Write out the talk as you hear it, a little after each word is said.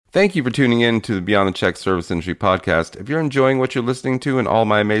Thank you for tuning in to the Beyond the Check Service Industry podcast. If you're enjoying what you're listening to and all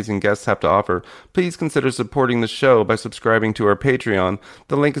my amazing guests have to offer, please consider supporting the show by subscribing to our Patreon.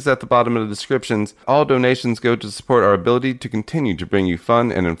 The link is at the bottom of the descriptions. All donations go to support our ability to continue to bring you fun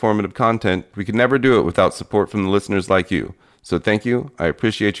and informative content. We could never do it without support from the listeners like you. So thank you. I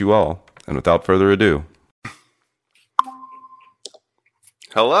appreciate you all. And without further ado.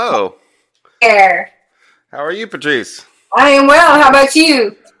 Hello. There. How are you, Patrice? I am well. How about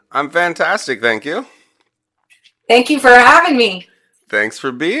you? I'm fantastic, thank you. Thank you for having me. Thanks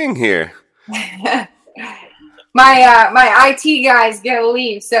for being here. My IT guy's gonna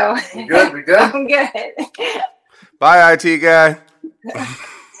leave, so You good? We good? I'm good. Bye, IT guy.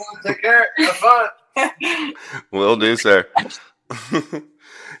 Take care. Have fun. Will do, sir. Do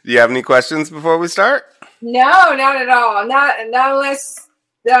you have any questions before we start? No, not at all. Not unless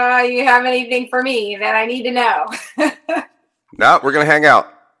you have anything for me that I need to know. No, we're going to hang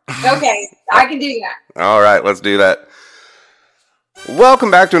out. Okay, I can do that. All right, let's do that. Welcome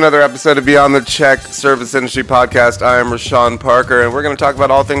back to another episode of Beyond the Check Service Industry Podcast. I am Rashawn Parker, and we're going to talk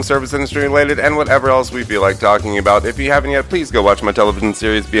about all things service industry related and whatever else we feel like talking about. If you haven't yet, please go watch my television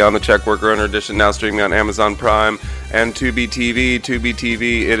series Beyond the Check Worker Owner Edition, now streaming on Amazon Prime and Tubi TV. Tubi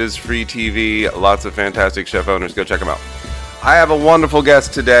TV, it is free TV. Lots of fantastic chef owners. Go check them out. I have a wonderful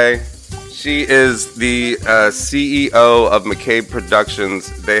guest today. She is the CEO of McCabe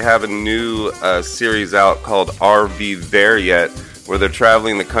Productions. They have a new series out called Are We There Yet?, where they're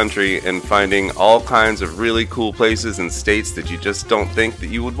traveling the country and finding all kinds of really cool places and states that you just don't think that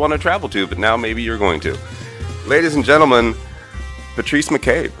you would want to travel to, but now maybe you're going to. Ladies and gentlemen, Patrice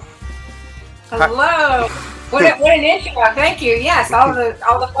McCabe. Hello. What an intro. Thank you. Yes, all the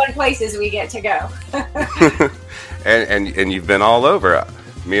fun places we get to go. and you've been all over.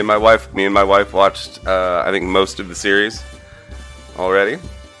 Me and my wife watched I think most of the series already.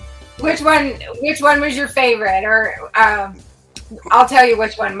 Which one was your favorite? Or I'll tell you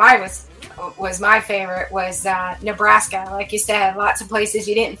which one mine was my favorite was Nebraska. Like you said, lots of places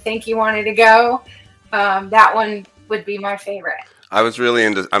you didn't think you wanted to go. That one would be my favorite. I'm really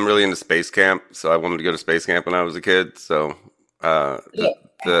into space camp, so I wanted to go to space camp when I was a kid. So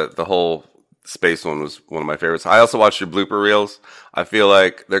the whole space one was one of my favorites. I also watched your blooper reels. I feel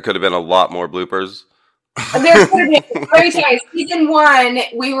like there could have been a lot more bloopers. There could have been. Let me tell you, season 1,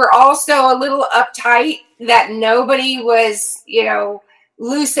 we were also a little uptight that nobody was,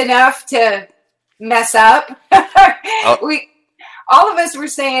 loose enough to mess up. All of us were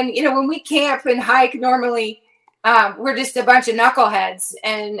saying, when we camp and hike normally, we're just a bunch of knuckleheads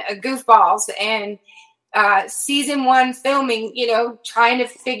and goofballs. And season 1 filming, trying to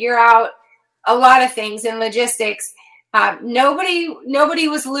figure out a lot of things in logistics. Nobody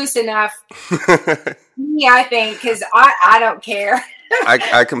was loose enough. Yeah, I think, because I don't care.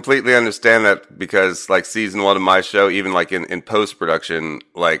 I completely understand that, because like season 1 of my show, even like in post-production,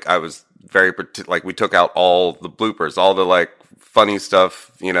 like I was very, like we took out all the bloopers, all the like funny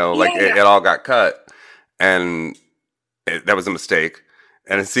stuff, it all got cut, and that was a mistake.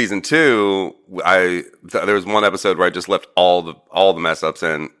 And in season 2, there was one episode where I just left all the mess ups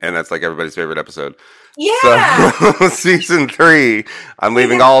in, and that's like everybody's favorite episode. Yeah. So season 3, I'm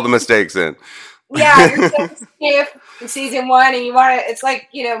leaving all the mistakes in. Yeah, you're so stiff in season 1, and you want to. It's like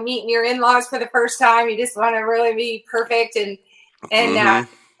meeting your in-laws for the first time. You just want to really be perfect, and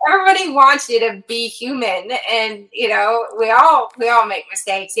everybody wants you to be human, and we all make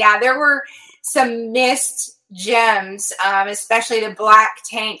mistakes. Yeah, there were some missed gems, especially the black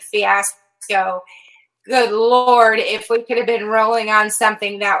tank fiasco. Good Lord, if we could have been rolling on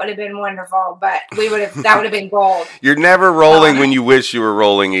something, that would have been wonderful, but that would have been gold. You're never rolling when you wish you were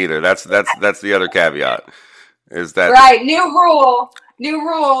rolling either. That's the other caveat. Is that right? New rule,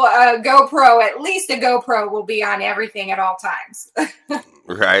 GoPro, at least a GoPro will be on everything at all times.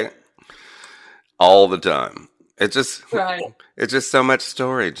 Right? All the time. It's just so much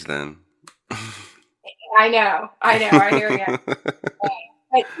storage then. I know. I hear you.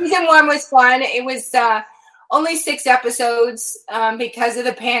 But season 1 was fun. It was only 6 episodes because of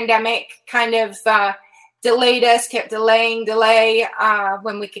the pandemic. Kind of delayed us, kept delay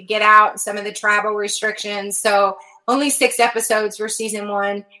when we could get out, and some of the travel restrictions. So only 6 episodes for season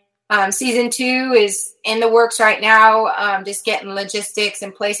 1. Season 2 is in the works right now. Just getting logistics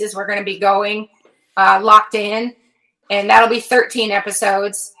and places we're going to be going locked in, and that'll be 13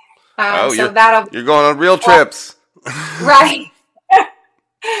 episodes. You're going on real trips, right?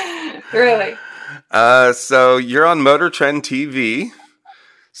 Really. So you're on Motor Trend TV,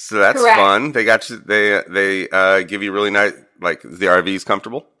 so that's correct. Fun. They got you. They give you really nice. Like, is the RVs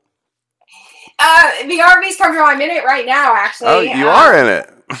comfortable? The RV's comfortable. I'm in it right now, actually. Oh, you are in it.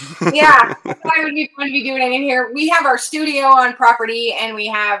 Yeah, I thought it would be fun to be doing it in here. We have our studio on property, and we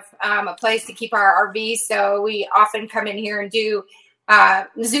have a place to keep our RV. So we often come in here and do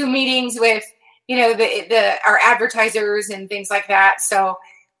Zoom meetings with, our advertisers and things like that. So,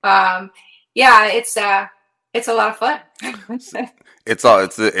 it's a lot of fun.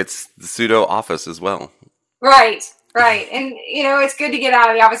 It's the pseudo office as well. Right. And, it's good to get out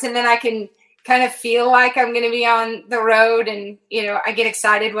of the office, and then I can kind of feel like I'm going to be on the road, and, I get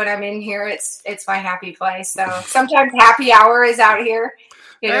excited when I'm in here. It's my happy place. So sometimes happy hour is out here.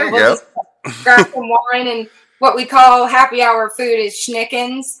 We'll just grab some wine, and what we call happy hour food is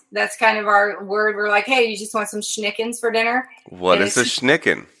schnickens. That's kind of our word. We're like, hey, you just want some schnickens for dinner? What is a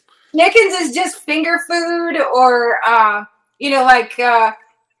schnicken? Schnickens is just finger food, or, like a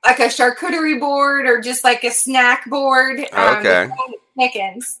charcuterie board, or just like a snack board. Okay.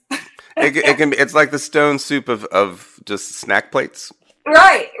 Schnickens. It can be. It's like the stone soup of just snack plates.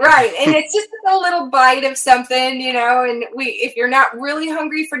 Right, and it's just a little bite of something, And if you're not really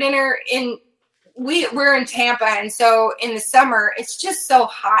hungry for dinner, we're in Tampa, and so in the summer it's just so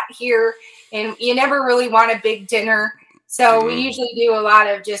hot here, and you never really want a big dinner. So we usually do a lot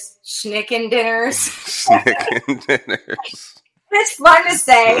of just schnicken dinners. Schnicken dinners. It's fun to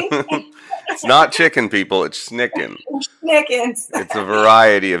say. It's not chicken, people. It's schnicken. Schnickens. It's a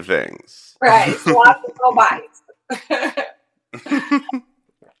variety of things. Right. It's lots of little bites.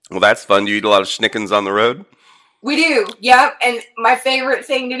 Well, that's fun. Do you eat a lot of schnickens on the road? We do. Yep. And my favorite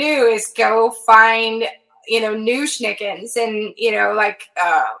thing to do is go find, new schnickens, and,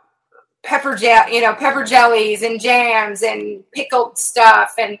 pepper jellies and jams and pickled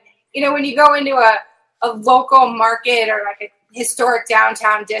stuff. And, when you go into a local market, or like a historic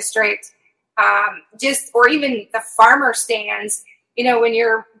downtown district, or even the farmer stands, when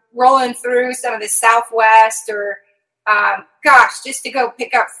you're rolling through some of the Southwest, or, just to go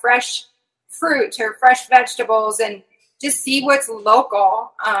pick up fresh fruit or fresh vegetables and just see what's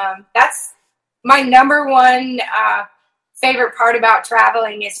local. That's my number one favorite part about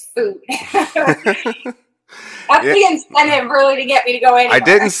traveling is food. That's the incentive really to get me to go anywhere. I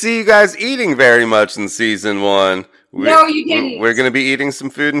didn't see you guys eating very much in season 1. No, you didn't. We're going to be eating some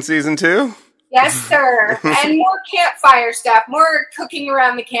food in season 2? Yes, sir. And more campfire stuff, more cooking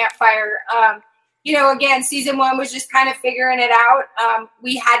around the campfire. Again, season 1 was just kind of figuring it out.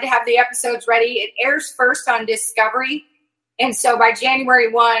 We had to have the episodes ready. It airs first on Discovery. And so by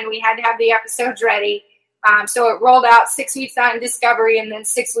January 1, we had to have the episodes ready. So it rolled out 6 weeks on Discovery, and then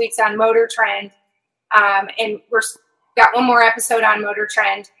 6 weeks on Motor Trend. And we're got one more episode on Motor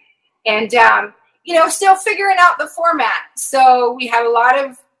Trend. And, still figuring out the format. So we had a lot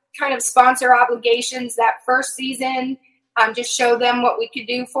of kind of sponsor obligations that first season. Just show them what we could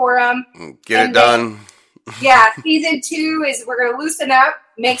do for them. Get it done. Yeah, season 2 is we're going to loosen up,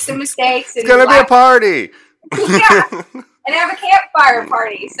 make some mistakes. It's going to be a party. Yeah, and have a campfire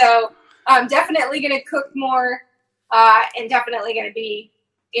party. So I'm definitely going to cook more, and definitely going to be,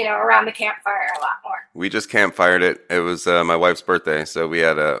 around the campfire a lot more. We just campfired it. It was my wife's birthday, so we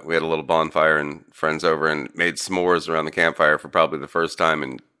had a little bonfire and friends over and made s'mores around the campfire for probably the first time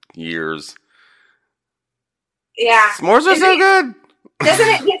in years. Yeah. S'mores are so good. Doesn't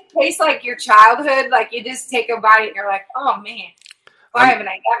it just taste like your childhood? Like you just take a bite and you're like, oh man, why haven't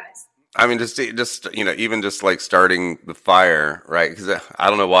I done this? I mean, just even just like starting the fire, right? Because I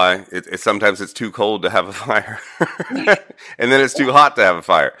don't know why. Sometimes it's too cold to have a fire, and then it's too hot to have a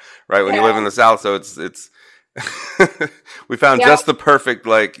fire, right? When you live in the South, so it's we found just the perfect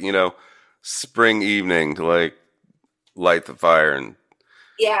spring evening to light the fire and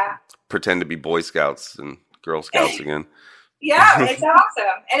pretend to be Boy Scouts and Girl Scouts again. Yeah, it's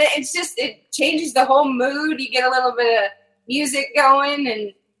awesome, and it changes the whole mood. You get a little bit of music going,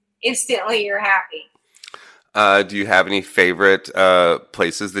 and instantly you're happy. Do you have any favorite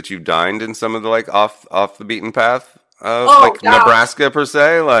places that you've dined in some of the off the beaten path? Nebraska per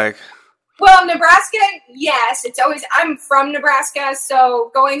se, Well, Nebraska, yes. It's always I'm from Nebraska,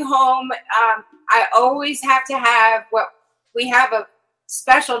 so going home, I always have to have what we have a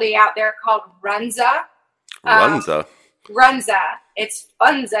specialty out there called runza. Runza. Runza. It's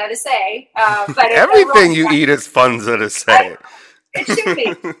funza to say, but everything you eat is funza to say. It should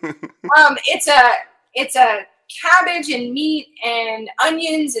be. It's a cabbage and meat and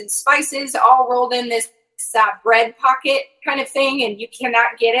onions and spices all rolled in this bread pocket kind of thing, and you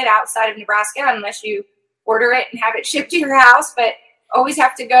cannot get it outside of Nebraska unless you order it and have it shipped to your house. But always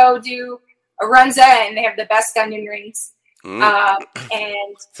have to go do a runza, and they have the best onion rings.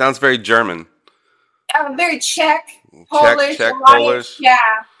 And sounds very German. Very Czech, Polish. Polish.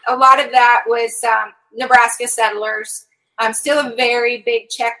 A lot of that was Nebraska settlers. Still a very big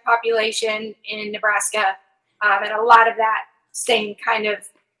Czech population in Nebraska, and a lot of that same kind of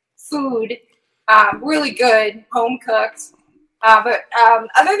food, really good, home cooked. But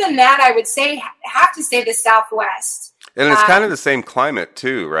other than that, I would have to say the Southwest. And it's kind of the same climate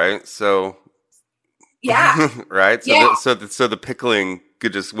too, right? So yeah, right. So yeah. so the pickling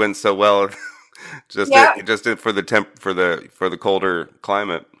could just went so well, just for the colder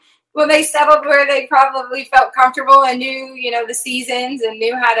climate. Well, they settled where they probably felt comfortable and knew, the seasons and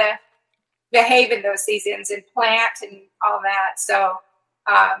knew how to behave in those seasons and plant and all that. So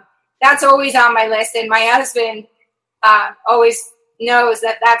that's always on my list. And my husband always knows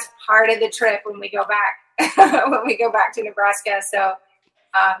that that's part of the trip when we go back, to Nebraska. So,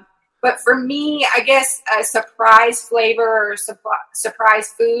 but for me, I guess a surprise flavor or surprise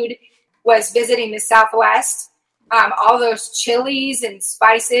food was visiting the Southwest. All those chilies and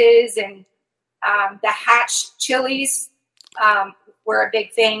spices and the Hatch chilies were a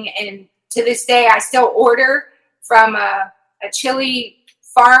big thing. And to this day, I still order from a chili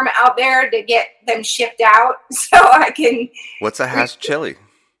farm out there to get them shipped out so I can. What's a Hatch chili?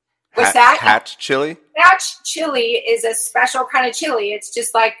 What's that? Hatch chili? Hatch chili is a special kind of chili. It's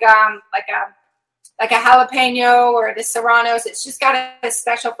just like a jalapeno or the serranos. It's just got a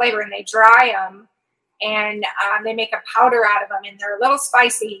special flavor, and they dry them. And they make a powder out of them, and they're a little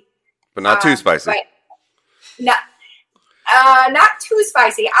spicy. But not too spicy. But not too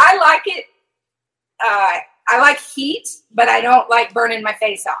spicy. I like it. I like heat, but I don't like burning my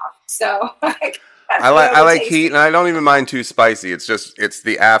face off. So I like heat, and I don't even mind too spicy. It's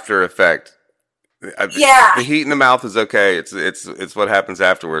the after effect. Yeah. The heat in the mouth is okay. It's what happens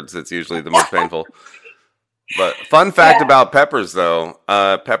afterwards. It's usually the most painful. But fun fact about peppers, though,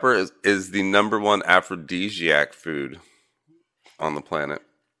 pepper is the number one aphrodisiac food on the planet.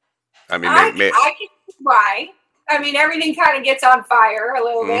 I mean, I can see why. I mean, everything kind of gets on fire a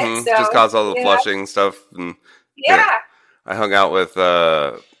little bit. So, just cause all the flushing stuff. And, I hung out with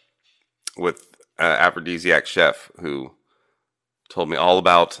aphrodisiac chef who told me all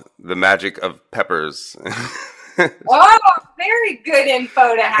about the magic of peppers. Oh, very good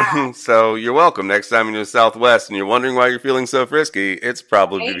info to have. So you're welcome. Next time you're in the Southwest and you're wondering why you're feeling so frisky, it's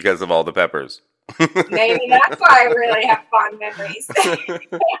probably because of all the peppers. Maybe that's why I really have fond memories.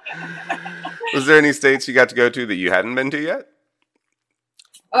 Was there any states you got to go to that you hadn't been to yet?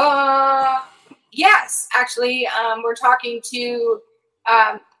 Yes, actually. We're talking to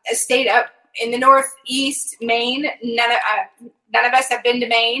a state up in the Northeast, Maine. None of us have been to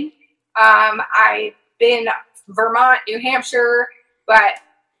Maine. I've been Vermont, New Hampshire, but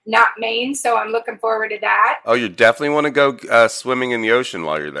not Maine. So I'm looking forward to that. Oh, you definitely want to go swimming in the ocean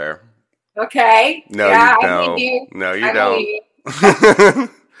while you're there. Okay. No, you don't. No, you don't.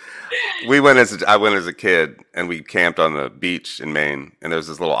 I went as a kid, and we camped on the beach in Maine, and there's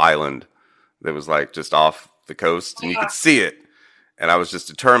this little island that was like just off the coast, and you could see it. And I was just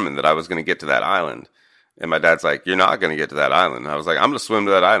determined that I was going to get to that island. And my dad's like, "You're not going to get to that island." And I was like, "I'm going to swim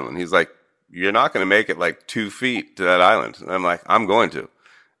to that island." He's like, "You're not going to make it like 2 feet to that island." And I'm like, "I'm going to."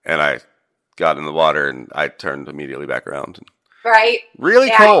 And I got in the water, and I turned immediately back around. Right.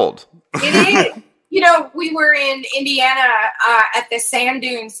 Really cold. It is. We were in Indiana at the Sand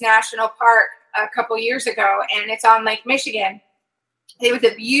Dunes National Park a couple years ago, and it's on Lake Michigan. It was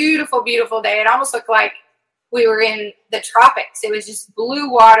a beautiful, beautiful day. It almost looked like we were in the tropics. It was just blue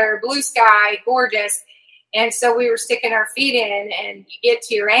water, blue sky, gorgeous. And so we were sticking our feet in, and you get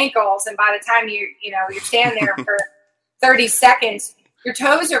to your ankles, and by the time you're standing there for 30 seconds, your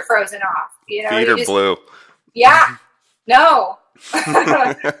toes are frozen off. Feet are blue. Yeah. No.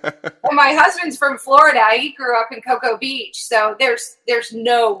 And my husband's from Florida. He grew up in Cocoa Beach, so there's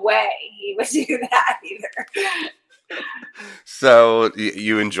no way he would do that either. So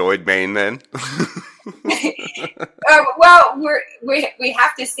you enjoyed Maine then? Well, we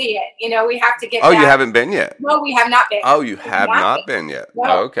have to see it. We have to get. Oh, you haven't been yet? No, we have not been. Oh, you have not been yet? No.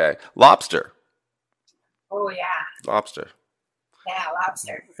 Oh, okay. Lobster. Oh yeah. Lobster. Yeah,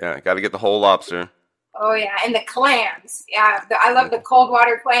 lobster. Yeah, got to get the whole lobster. Oh yeah, and the clams. Yeah, I love the cold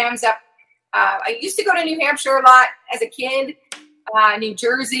water clams. I used to go to New Hampshire a lot as a kid. New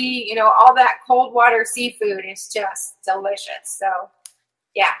Jersey, all that cold water seafood is just delicious. So,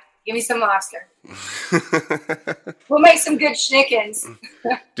 yeah, give me some lobster. We'll make some good schnickens.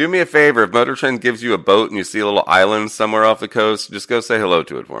 Do me a favor. If Motor Trend gives you a boat and you see a little island somewhere off the coast, just go say hello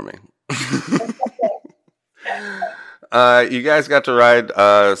to it for me. You guys got to ride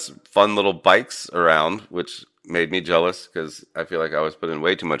fun little bikes around, which made me jealous because I feel like I was putting in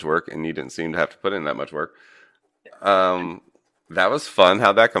way too much work and you didn't seem to have to put in that much work. That was fun.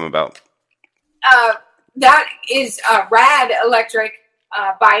 How'd that come about? that is Rad Electric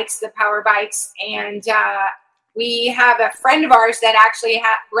bikes, the power bikes, and we have a friend of ours that actually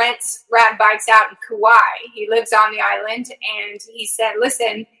rents Rad bikes out in Kauai. He lives on the island, and he said,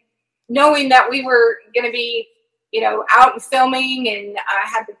 listen, knowing that we were going to be, out and filming and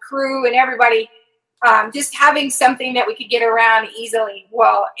had the crew and everybody, just having something that we could get around easily.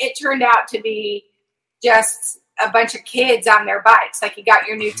 Well, it turned out to be just a bunch of kids on their bikes. Like, you got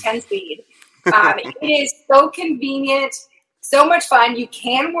your new 10-speed. It is so convenient. So much fun. You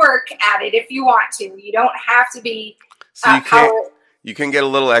can work at it if you want to. You don't have to be so you can get a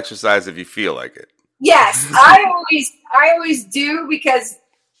little exercise if you feel like it. Yes, I always do, because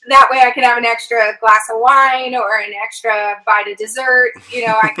that way I can have an extra glass of wine or an extra bite of dessert.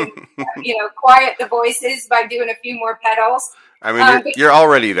 I can quiet the voices by doing a few more pedals. I mean, you're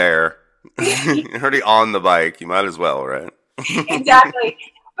already there. You're already on the bike. You might as well, right? Exactly.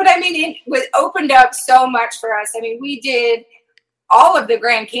 But I mean, it opened up so much for us. I mean, we did all of the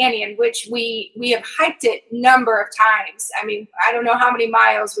Grand Canyon, which we have hiked it a number of times. I mean, I don't know how many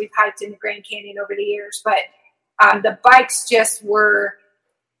miles we've hiked in the Grand Canyon over the years, but the bikes just were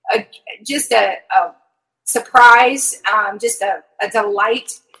just a surprise, just a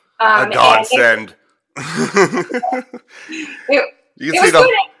delight. A godsend. You can see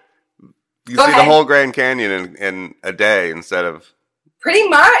the whole Grand Canyon in a day instead of... Pretty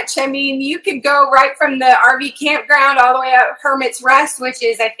much. I mean, you could go right from the RV campground all the way up Hermit's Rest, which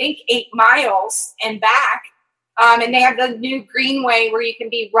is, I think, 8 miles and back. And they have the new greenway where you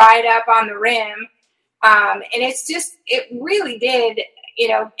can be right up on the rim. And it really did,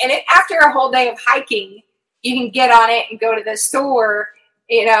 and after a whole day of hiking, you can get on it and go to the store,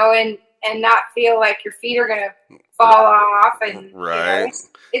 and not feel like your feet are going to fall off. And right.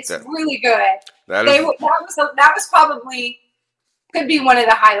 It's really good. That was probably... could be one of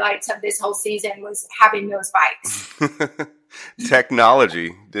the highlights of this whole season, was having those bikes.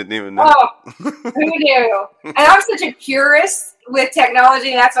 Technology. Didn't even know. Oh, who knew? And I'm such a purist with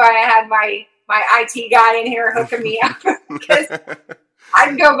technology. That's why I had my IT guy in here hooking me up. Because I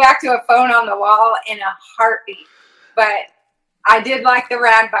can go back to a phone on the wall in a heartbeat. But I did like the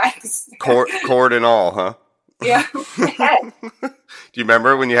Rad bikes. Cord and all, huh? Yeah. Do you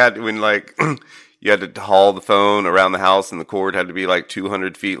remember when you had to haul the phone around the house, and the cord had to be like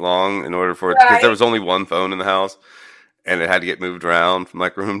 200 feet long in order for it, because there was only one phone in the house, and it had to get moved around from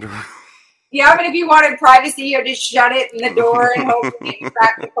like room to room. Yeah, but if you wanted privacy, you just shut it in the door and hope you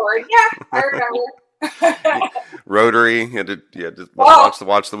crack the cord. Yeah, I remember. Rotary, you had to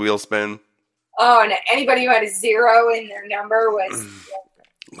watch the wheel spin. Oh, and anybody who had a 0 in their number was...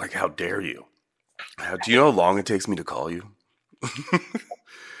 Like, how dare you? Do you know how long it takes me to call you?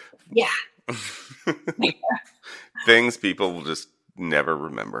 Yeah. Things people will just never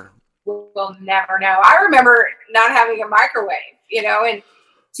remember. We'll never know. I remember not having a microwave, and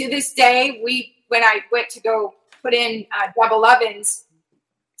to this day, when I went to go put in double ovens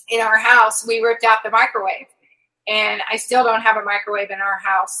in our house, we ripped out the microwave, and I still don't have a microwave in our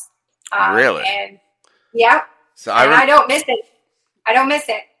house. Really? And yeah. So I don't miss it. I don't miss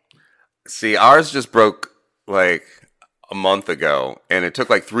it. See, ours just broke like a month ago, and it took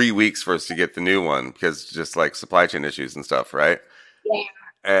like 3 weeks for us to get the new one, because just like supply chain issues and stuff, right? Yeah.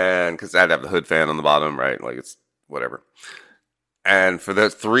 And because I had to have the hood fan on the bottom, right? Like, it's whatever. And for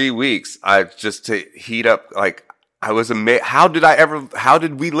those 3 weeks, to heat up, like, I was amazed. How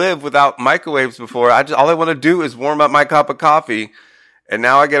did we live without microwaves before? All I want to do is warm up my cup of coffee, and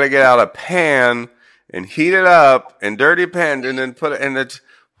now I got to get out a pan and heat it up and dirty pan and then put it in it.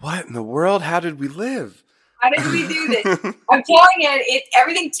 What in the world? How did we live? How did we do this? I'm telling you,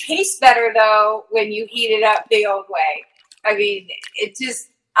 everything tastes better, though, when you heat it up the old way. I mean,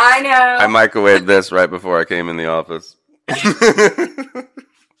 I know. I microwaved this right before I came in the office.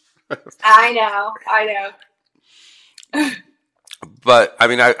 I know. But, I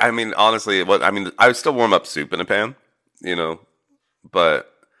mean, honestly, I would still warm up soup in a pan,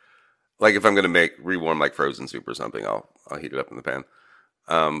 but, like, if I'm going to rewarm, like, frozen soup or something, I'll heat it up in the pan.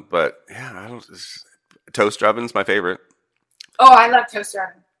 But, yeah, toaster oven's my favorite. Oh, I love toaster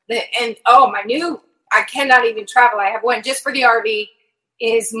oven. And I cannot even travel. I have one just for the RV,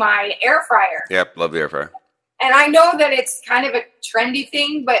 is my air fryer. Yep, love the air fryer. And I know that it's kind of a trendy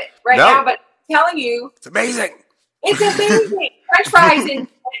thing, but now, I'm telling you, it's amazing. It's amazing. French fries and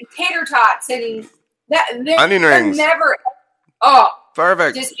tater tots and onion rings.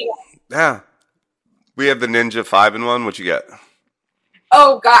 Perfect. Yeah. We have the Ninja 5-in-1. What you get?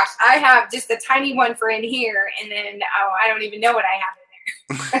 Oh gosh, I have just a tiny one for in here, and then I don't even know what I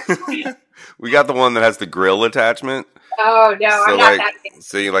have in there. We got the one that has the grill attachment. Oh no, I'm not that big.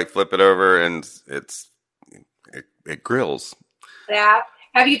 So you like flip it over, and it's It grills. Yeah.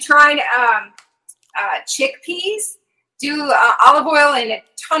 Have you tried chickpeas? Do olive oil and a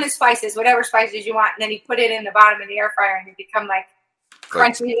ton of spices, whatever spices you want, and then you put it in the bottom of the air fryer, and they become like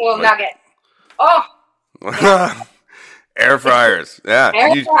crunchy little nugget. Oh. Yeah. Air fryers. Yeah.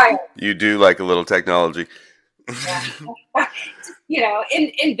 Air fryer. You do like a little technology. Yeah.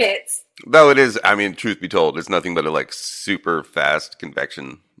 In bits. Though it is, I mean, truth be told, it's nothing but a like super fast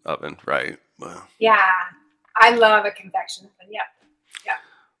convection oven, right? Wow. Yeah. I love a convection oven.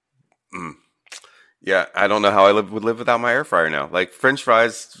 Yeah. Yeah, I don't know how I would live without my air fryer now. Like French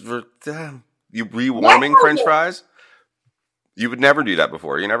fries, you rewarming French fries? You would never do that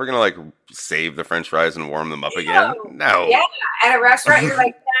before. You're never going to like save the French fries and warm them up again. No. Yeah, at a restaurant, you're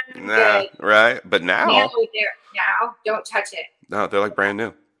like, nah, right? But now, don't touch it. No, they're like brand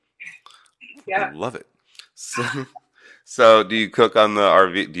new. Yeah. I love it. So do you cook on the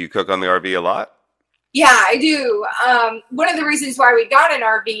RV? Do you cook on the RV a lot? Yeah, I do. One of the reasons why we got an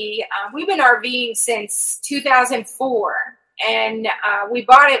RV, we've been RVing since 2004, and we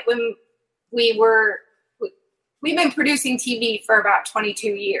bought it when we've been producing TV for about 22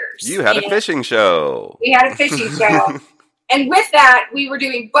 years. You had a fishing show. We had a fishing show. And with that, we were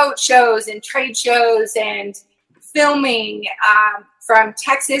doing boat shows and trade shows and filming from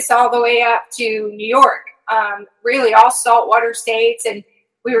Texas all the way up to New York, really all saltwater states. And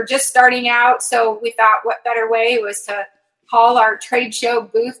we were just starting out, so we thought what better way was to haul our trade show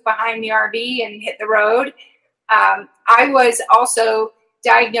booth behind the RV and hit the road. I was also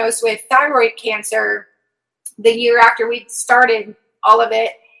diagnosed with thyroid cancer the year after we started all of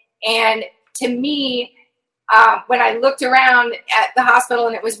it. And to me, when I looked around at the hospital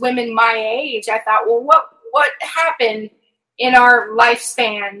and it was women my age, I thought, well, what happened in our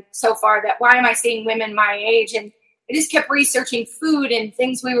lifespan so far? That why am I seeing women my age? And I just kept researching food and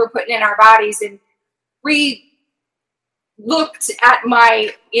things we were putting in our bodies, and looked at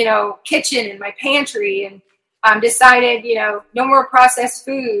my, kitchen and my pantry, and decided, no more processed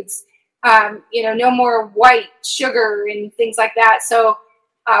foods, no more white sugar and things like that. So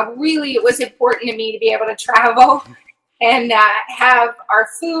really it was important to me to be able to travel and have our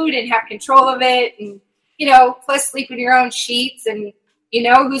food and have control of it. And, plus sleep in your own sheets, and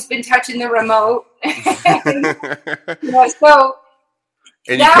who's been touching the remote. So.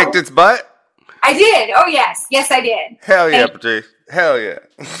 And you kicked its butt? I did. Oh, yes. Yes, I did. Hell yeah, Patrice. Hell yeah.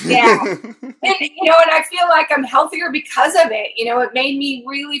 Yeah. And I feel like I'm healthier because of it. It made me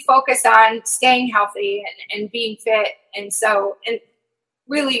really focus on staying healthy and being fit. And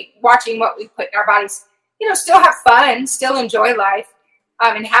really watching what we put in our bodies, still have fun, still enjoy life,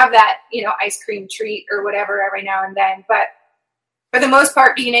 and have that, ice cream treat or whatever every now and then. But for the most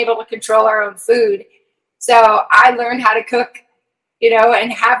part, being able to control our own food. So I learned how to cook,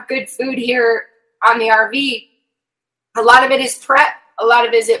 and have good food here on the RV. A lot of it is prep. A lot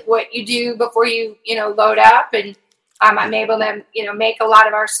of it is what you do before you, load up. And I'm able to, make a lot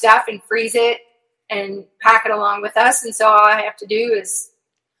of our stuff and freeze it and pack it along with us. And so all I have to do is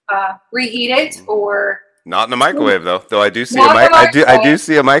reheat it, or not in the microwave though I do see I do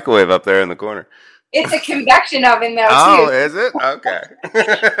see a microwave up there in the corner. It's a convection oven though. Oh, too. Is it? Okay.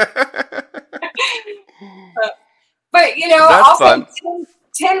 But that's also fun.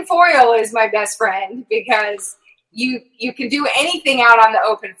 Tin foil is my best friend, because you can do anything out on the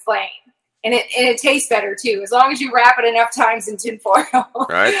open flame, and it tastes better too, as long as you wrap it enough times in tin foil.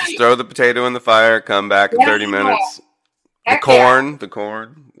 Right. Just throw the potato in the fire, come back in 30 minutes. The corn.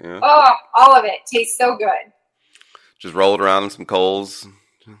 Yeah. Oh, all of it tastes so good. Just roll it around in some coals.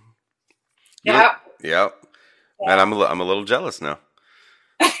 Yep. Man, I'm a little jealous now.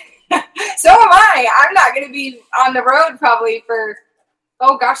 So am I. I'm not going to be on the road probably for,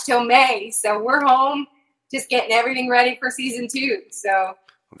 till May. So we're home, just getting everything ready for season 2. So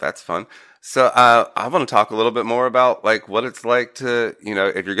that's fun. So I want to talk a little bit more about like what it's like to,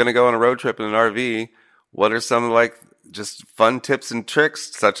 if you're going to go on a road trip in an RV, what are some like just fun tips and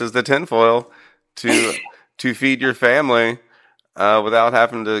tricks, such as the tinfoil, to feed your family without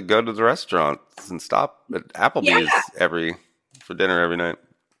having to go to the restaurants and stop at Applebee's for dinner every night.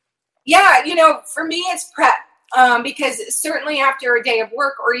 Yeah, for me it's prep, because certainly after a day of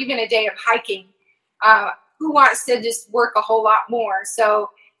work or even a day of hiking, who wants to just work a whole lot more? So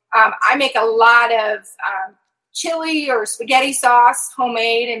I make a lot of chili or spaghetti sauce,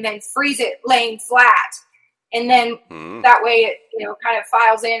 homemade, and then freeze it laying flat. And then that way it, kind of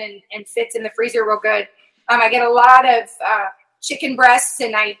files in and fits in the freezer real good. I get a lot of chicken breasts,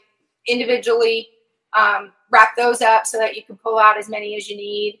 and I individually wrap those up so that you can pull out as many as you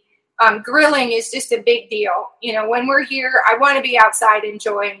need. Grilling is just a big deal. When we're here, I want to be outside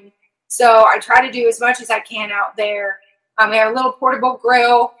enjoying So I try to do as much as I can out there. We have a little portable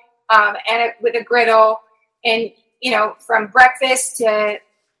grill with a griddle, and from breakfast to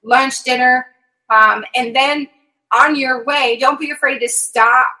lunch, dinner, and then on your way, don't be afraid to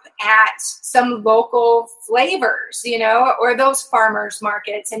stop at some local flavors, or those farmers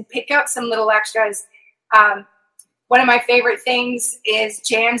markets, and pick up some little extras. One of my favorite things is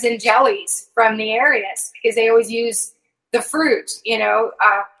jams and jellies from the areas, because they always use the fruit,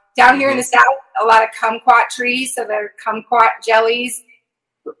 down here in the South, a lot of kumquat trees, so they're kumquat jellies.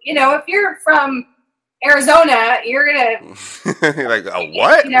 If you're from Arizona, you're gonna you're like, oh,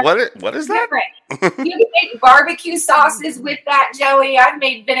 what? What is that? You can make barbecue sauces with that jelly. I've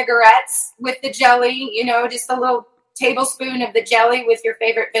made vinaigrettes with the jelly. Just a little tablespoon of the jelly with your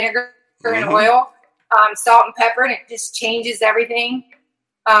favorite vinegar and oil, salt and pepper, and it just changes everything.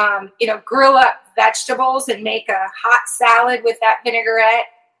 Grill up vegetables and make a hot salad with that vinaigrette.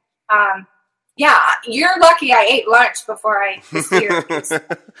 Yeah, you're lucky I ate lunch before I was here.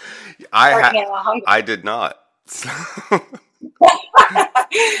 I did not.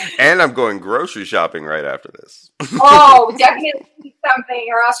 And I'm going grocery shopping right after this. Oh, definitely eat something,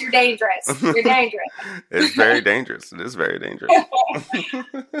 or else you're dangerous. You're dangerous. It's very dangerous. It is very dangerous.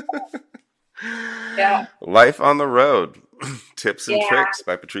 Yeah. Life on the Road. Tips and Tricks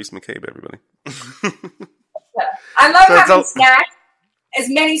by Patrice McCabe, everybody. I love having snacks. As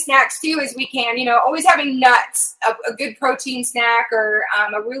many snacks too as we can, always having nuts, a good protein snack, or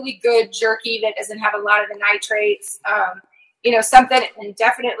a really good jerky that doesn't have a lot of the nitrates, something, and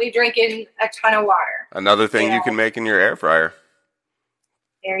definitely drinking a ton of water. Another thing you can make in your air fryer.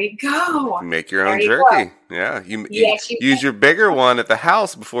 There you go. Make your own jerky. Yeah. You use your bigger one at the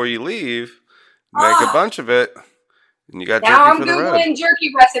house before you leave. Make a bunch of it. And you got now jerky for the road. Now I'm Googling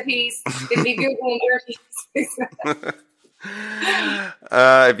jerky recipes. Gonna be Googling jerky.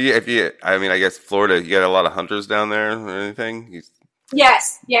 If you, I guess Florida, you got a lot of hunters down there or anything?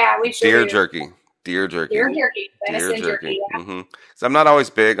 Yes, yeah, we should. Deer jerky, venison jerky. Yeah. Mm-hmm. So I'm not always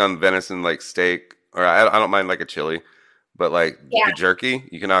big on venison, like steak, or I don't mind like a chili, but like the jerky,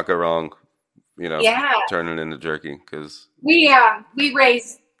 you cannot go wrong. Turning it into jerky, because we have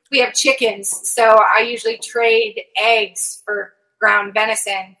chickens, so I usually trade eggs for ground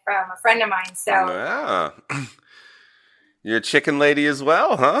venison from a friend of mine. So yeah. You're a chicken lady as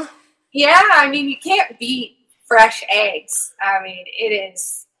well, huh? Yeah, you can't beat fresh eggs. It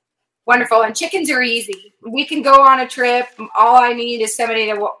is wonderful. And chickens are easy. We can go on a trip. All I need is somebody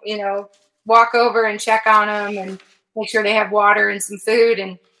to, walk over and check on them and make sure they have water and some food,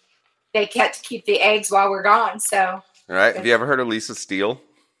 and they get to keep the eggs while we're gone. So, all right. Have you ever heard of Lisa Steele?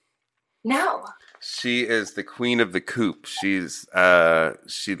 No. She is the queen of the coop. She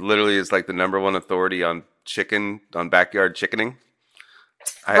literally is like the number one authority on backyard chickening.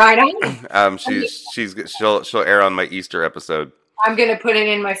 Right on. She'll air on my Easter episode. I'm gonna put it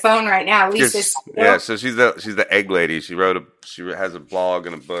in my phone right now. Lisa. Yeah, so she's the egg lady. She has a blog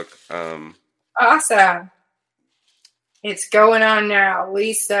and a book. Awesome. It's going on now.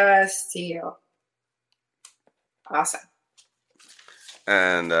 Lisa Steele. Awesome.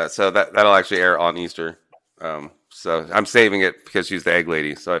 And so that'll actually air on Easter. So I'm saving it because she's the egg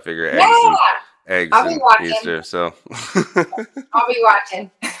lady. So I figure eggs I'll be watching. Easter. So I'll be watching.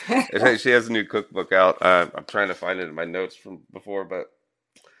 She has a new cookbook out. I'm trying to find it in my notes from before, but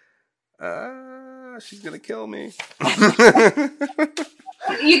she's gonna kill me.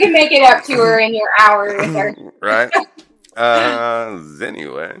 You can make it up to her in your hour with her, right?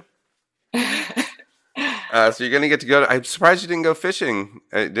 Anyway. So you're gonna get to go. I'm surprised you didn't go fishing.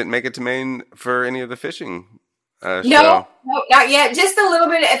 Didn't make it to Maine for any of the fishing. No, not yet. Just a little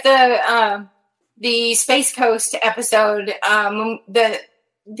bit at the Space Coast episode.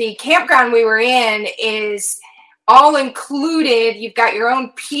 The campground we were in is all included. You've got your own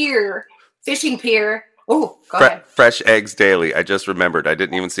pier, fishing pier. Oh, go ahead. Fresh Eggs Daily. I just remembered. I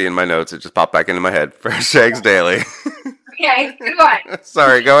didn't even see it in my notes. It just popped back into my head. Fresh Eggs Daily. Okay, good one.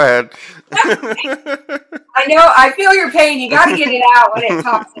 Sorry, go ahead. I know. I feel your pain. You got to get it out when it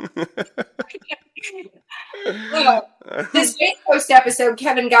comes. The Space Coast episode,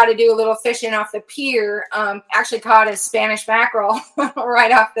 Kevin got to do a little fishing off the pier. Actually caught a Spanish mackerel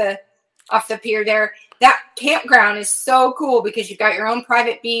right off the pier there. That campground is so cool because you've got your own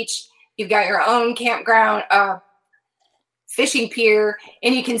private beach, you've got your own campground, fishing pier,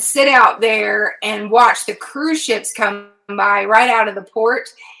 and you can sit out there and watch the cruise ships come by right out of the port.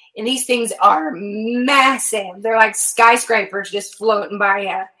 And these things are massive. They're like skyscrapers just floating by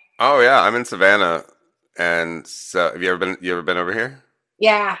you. Oh yeah, I'm in Savannah. And so, have you ever been over here?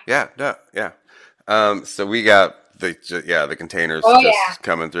 Yeah. Yeah. So we got the containers Oh, just yeah.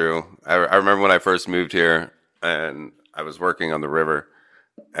 coming through. I remember when I first moved here and I was working on the river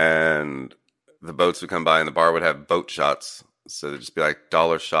and the boats would come by and the bar would have boat shots. So there'd just be like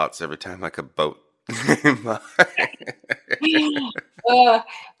dollar shots every time like a boat came by.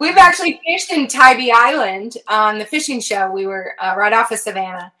 We've actually fished in Tybee Island on the fishing show. We were right off of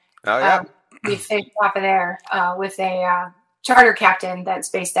Savannah. Oh, yeah. We fished off of there with a charter captain that's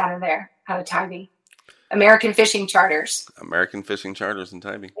based out of there, out of Tybee. American Fishing Charters. American Fishing Charters in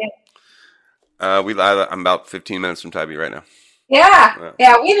Tybee. Yeah. I'm about 15 minutes from Tybee right now. Yeah,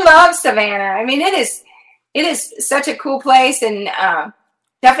 we love Savannah. I mean, it is such a cool place, and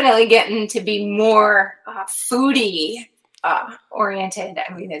definitely getting to be more foodie oriented.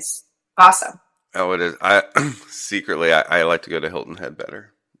 I mean, it's awesome. Oh, it is. I secretly I like to go to Hilton Head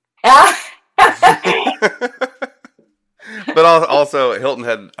better. But also Hilton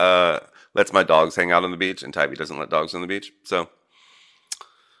Head lets my dogs hang out on the beach, and Tybee doesn't let dogs on the beach. So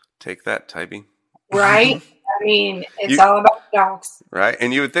take that, Tybee. Right? I mean, it's all about dogs. Right?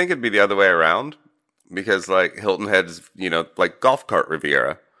 And you would think it'd be the other way around because, like, Hilton Head's, like golf cart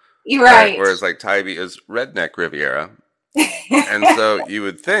Riviera. You're right. Whereas, like, Tybee is redneck Riviera. And so you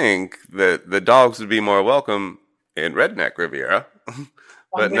would think that the dogs would be more welcome in redneck Riviera.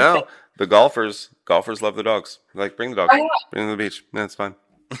 But no, the golfers love the dogs. Like, bring the dogs. Bring them to the beach. That's fine.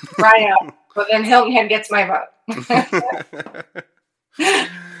 Right out. Well, then Hilton Head gets my vote.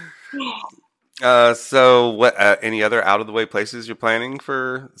 So what, any other out of the way places you're planning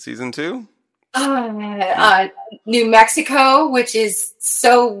for season 2? New Mexico, which is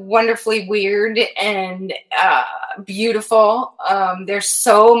so wonderfully weird and beautiful. There's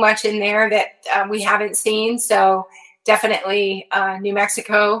so much in there that we haven't seen. So definitely New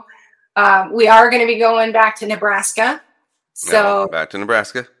Mexico. We are going to be going back to Nebraska. So back to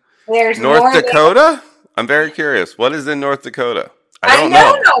Nebraska. There's North Dakota? I'm very curious. What is in North Dakota? I don't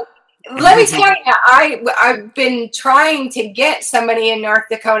know. Let me tell you, I've been trying to get somebody in North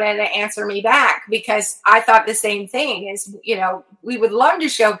Dakota to answer me back because I thought the same thing. Is we would love to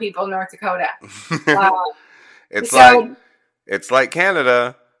show people North Dakota. It's like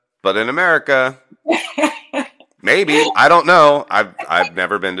Canada, but in America. Maybe, I don't know. I've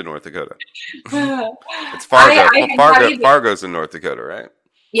never been to North Dakota. It's Fargo. Fargo's in North Dakota, right?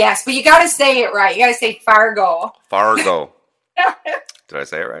 Yes, but you got to say it right. You got to say Fargo. Fargo. Did I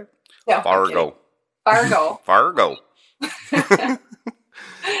say it right? No, Fargo. Fargo.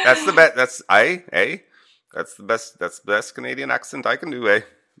 That's the best. That's That's the best. That's the best Canadian accent I can do. Hey,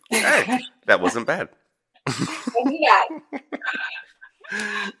 that wasn't bad.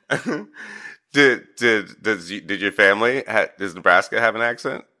 Did your family? Does Nebraska have an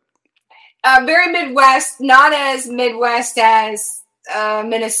accent? Very Midwest, not as Midwest as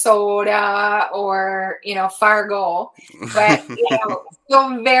Minnesota or Fargo, but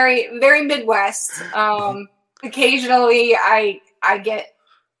still very very Midwest. Occasionally, I get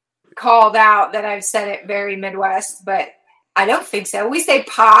called out that I've said it very Midwest, but I don't think so. We say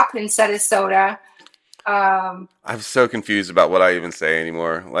pop instead of soda. I'm so confused about what I even say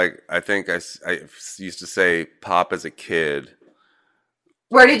anymore. Like, I think I used to say pop as a kid.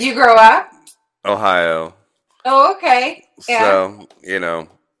 Where did you grow up? Ohio. Oh, okay. Yeah. So,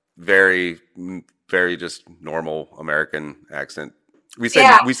 very, very just normal American accent. We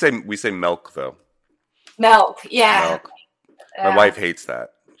say milk though. Milk, yeah. Milk. My wife hates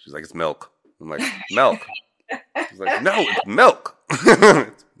that. She's like, it's milk. I'm like, milk. She's like, no, it's milk.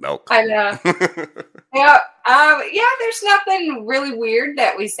 It's milk. I know. There's nothing really weird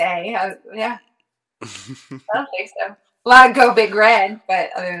that we say. I don't think so. A lot of go big red,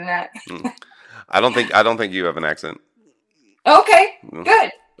 but other than that. I don't think you have an accent. Okay,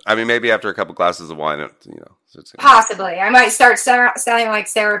 good. I mean, maybe after a couple glasses of wine, Possibly. I might start sounding like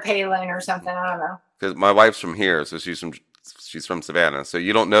Sarah Palin or something. I don't know. Because my wife's from here, so she's from Savannah. So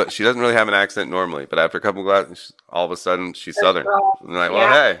you don't know, she doesn't really have an accent normally, but after a couple glasses, all of a sudden she's Southern. And like,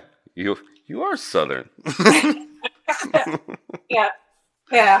 well, hey, you are Southern. Yeah.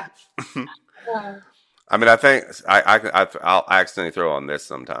 I mean, I think I'll accidentally throw on this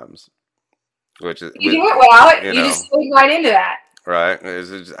sometimes, which is you do it well. You just slid right into that, right?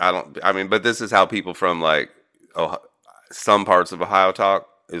 But this is how people from like some parts of Ohio talk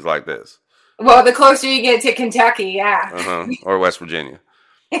is like this. Well, the closer you get to Kentucky, yeah, or West Virginia,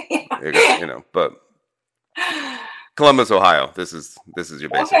 but Columbus, Ohio. This is your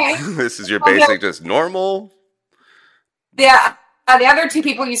basic. Okay. This is your basic, just normal. Yeah. The other two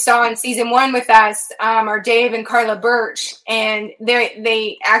people you saw in season 1 with us are Dave and Carla Birch, and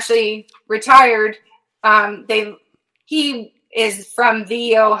they actually retired. He is from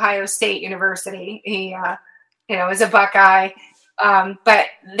the Ohio State University. He as a Buckeye. But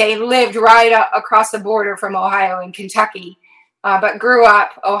they lived right across the border from Ohio and Kentucky, but grew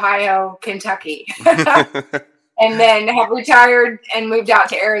up Ohio, Kentucky, and then have retired and moved out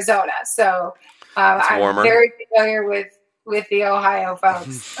to Arizona. So I'm very familiar with the Ohio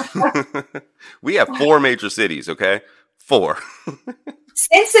folks. We have 4 major cities, okay? 4.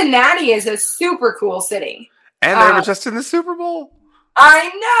 Cincinnati is a super cool city. And they were just in the Super Bowl. I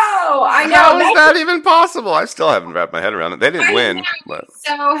know. How is that even possible? I still haven't wrapped my head around it. They didn't win. But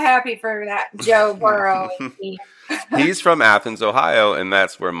so happy for that Joe Burrow. He's from Athens, Ohio, and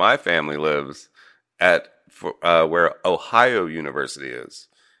that's where my family lives where Ohio University is.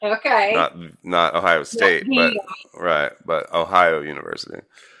 Okay. Not Ohio State, but Ohio University.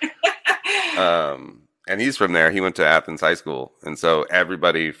 And he's from there. He went to Athens High School, and so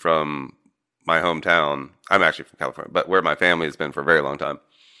everybody from my hometown, I'm actually from California, but where my family has been for a very long time,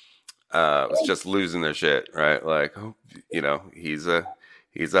 was just losing their shit, right? Like, he's a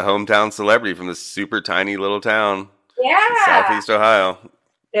hometown celebrity from this super tiny little town, in Southeast Ohio.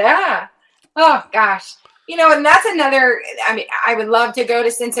 Yeah. Oh gosh. And that's another. I mean, I would love to go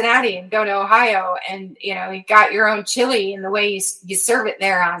to Cincinnati and go to Ohio, and you got your own chili and the way you serve it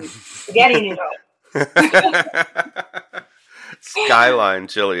there on spaghetti noodles. Skyline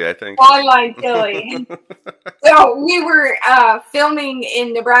chili, I think. Skyline chili. So we were filming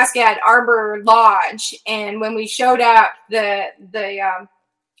in Nebraska at Arbor Lodge, and when we showed up, the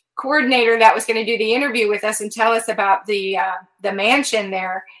coordinator that was going to do the interview with us and tell us about the mansion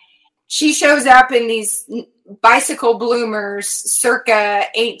there, she shows up in these bicycle bloomers circa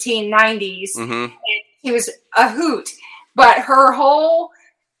 1890s. Mm-hmm. And she was a hoot, but her whole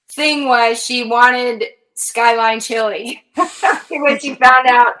thing was she wanted Skyline chili when she found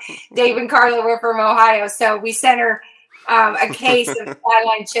out Dave and Carla were from Ohio. So we sent her a case of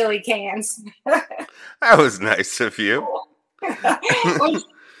Skyline chili cans. That was nice of you.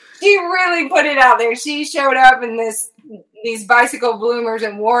 She really put it out there. She showed up in these bicycle bloomers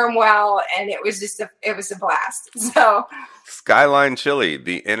and wore them well, and it was just it was a blast. So Skyline chili,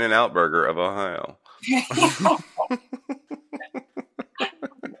 the In-N-Out burger of Ohio.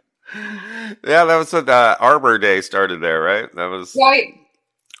 Yeah, that was what Arbor Day started there, right? That was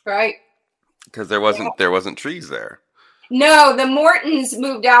right. Because there wasn't trees there. No, the Mortons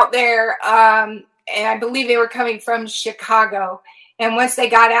moved out there, and I believe they were coming from Chicago. And once they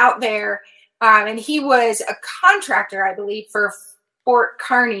got out there, and he was a contractor, I believe, for Fort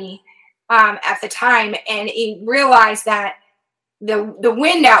Kearny at the time, and he realized that the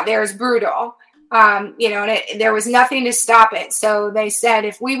wind out there is brutal. And there was nothing to stop it. So they said,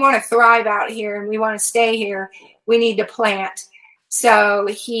 if we want to thrive out here and we want to stay here, we need to plant. So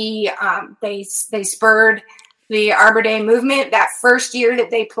they spurred the Arbor Day movement. That first year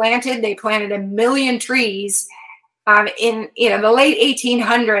that they planted 1 million trees in the late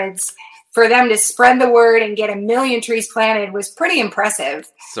 1800s. For them to spread the word and get 1 million trees planted was pretty impressive.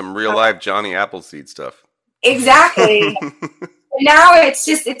 Some real life Johnny Appleseed stuff. Exactly. Now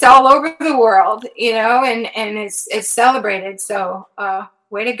it's all over the world, and it's celebrated. So,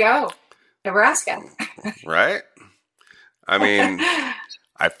 way to go, Nebraska. Right? I mean,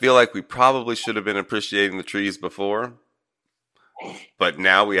 I feel like we probably should have been appreciating the trees before, but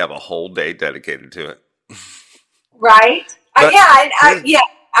now we have a whole day dedicated to it. Right? I agree.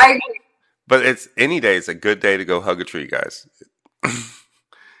 But any day is a good day to go hug a tree, guys.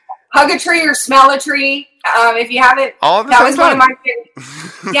 Hug a tree or smell a tree. If you haven't, that was one of my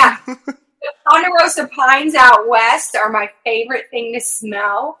favorites. Yeah. The Ponderosa pines out west are my favorite thing to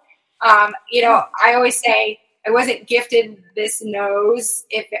smell. I always say I wasn't gifted this nose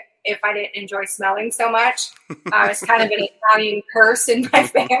if I didn't enjoy smelling so much. It's kind of an Italian curse in my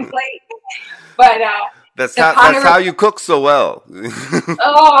family. But that's how you cook so well.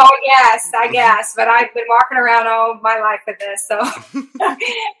 Oh, yes, I guess. But I've been walking around all my life with this. So,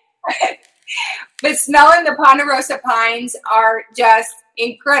 but smelling the Ponderosa pines are just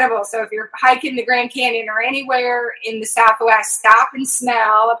incredible. So if you're hiking the Grand Canyon or anywhere in the Southwest, stop and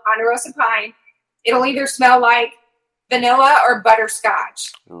smell a Ponderosa pine. It'll either smell like vanilla or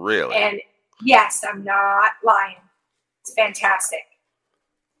butterscotch. Really? And yes, I'm not lying. It's fantastic.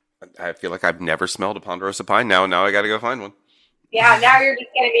 I feel like I've never smelled a Ponderosa pine. Now I got to go find one. Yeah, now you're just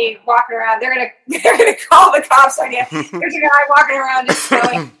going to be walking around. They're gonna call the cops on you. There's a guy walking around just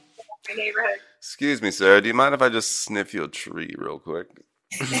smelling my neighborhood. Excuse me, sir. Do you mind if I just sniff your tree real quick?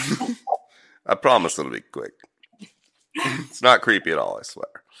 I promise it'll be quick. It's not creepy at all, I swear.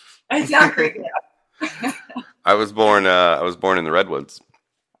 It's not creepy at all. I was born in the Redwoods,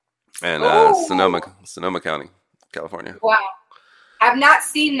 and Sonoma County, California. Wow. Have not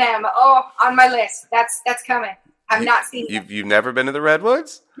seen them. Oh, on my list. That's coming. Have not seen them. You've never been to the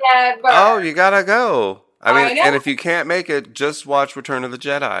Redwoods? Never. Oh, you gotta go. I mean, know. and if you can't make it, just watch Return of the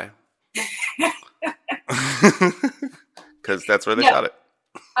Jedi. Because that's where they shot it.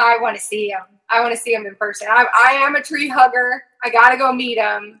 I want to see them. I want to see them in person. I am a tree hugger. I gotta go meet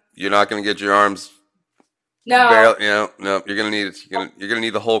them. You're not gonna get your arms. No. No. You're gonna need it. You're gonna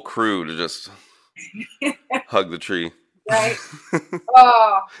need the whole crew to just hug the tree. Right.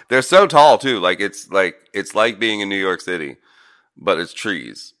 Oh. They're so tall too. Like it's like being in New York City, but it's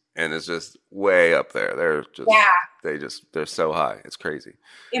trees and it's just way up there. They're just they're so high. It's crazy.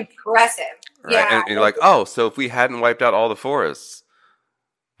 Impressive. Right? Yeah. And you're like, oh, so if we hadn't wiped out all the forests,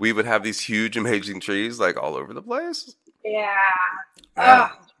 we would have these huge, amazing trees like all over the place. Yeah.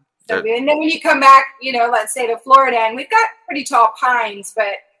 Yeah. Oh. So good. And then when you come back, let's say to Florida, and we've got pretty tall pines,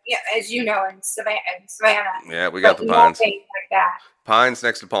 but yeah, as you know, in Savannah. Yeah, we got the pines. Like that. Pines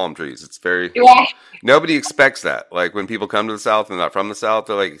next to palm trees. It's very... Yeah. Nobody expects that. Like, when people come to the South and not from the South,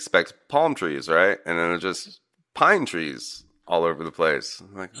 they expect palm trees, right? And then it's just pine trees all over the place.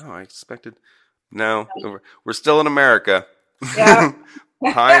 I'm like, oh, I expected... No, we're still in America. Yeah.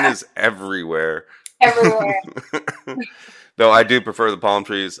 Pine is everywhere. Everywhere. Though I do prefer the palm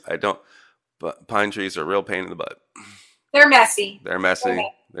trees. I don't... But pine trees are a real pain in the butt. They're messy. They're messy.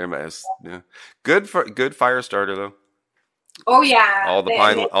 They're mess. Yeah. Good fire starter though. Oh yeah. All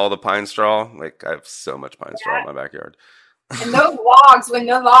the pine straw. Like I have so much pine straw in my backyard. And those logs, when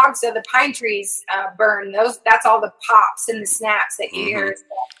the logs of the pine trees burn, that's all the pops and the snaps that you hear is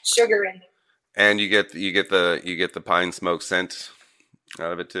the sugar in them. And you get the pine smoke scent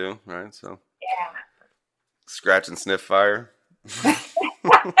out of it too, right? So yeah. Scratch and sniff fire.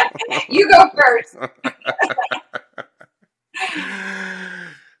 You go first.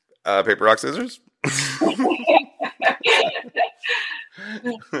 Paper, rock, scissors.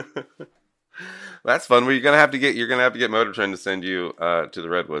 That's fun. Well, you're gonna have to get Motor Trend to send you to the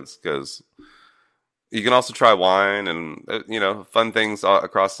Redwoods because you can also try wine and fun things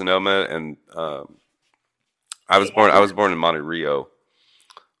across Sonoma. And I was born in Monte Rio,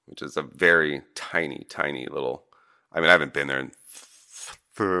 which is a very tiny little. I mean, I haven't been there in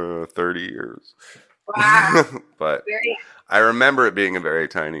 30 years. Wow. But I remember it being a very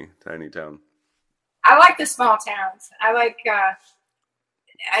tiny town. I like the small towns. I like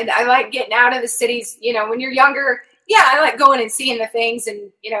I like getting out of the cities. When you're younger, I like going and seeing the things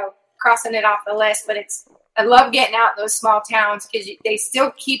and crossing it off the list. But I love getting out in those small towns because they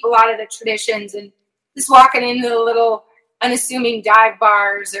still keep a lot of the traditions and just walking into the little unassuming dive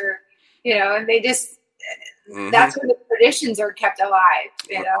bars or and they just. That's where the traditions are kept alive,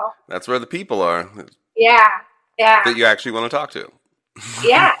 That's where the people are. Yeah. That you actually want to talk to.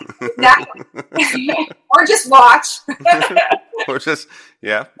 Yeah, exactly. Or just watch. Or just,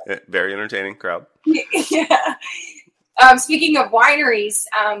 very entertaining crowd. Yeah. Speaking of wineries,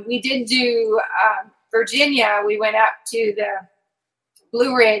 we did do Virginia. We went up to the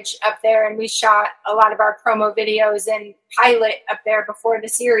Blue Ridge up there and we shot a lot of our promo videos and pilot up there before the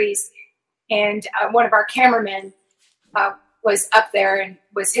series. And one of our cameramen was up there and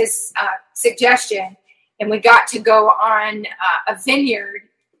was his suggestion. And we got to go on a vineyard,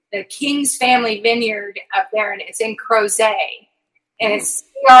 the King's Family Vineyard up there. And it's in Crozet. And it's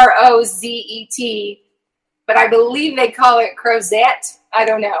Crozet. But I believe they call it Crozet. I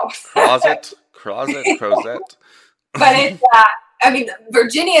don't know. Crozet. But it's,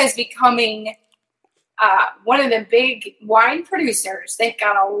 Virginia is becoming... one of the big wine producers. They've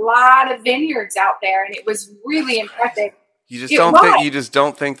got a lot of vineyards out there, and it was really impressive. You just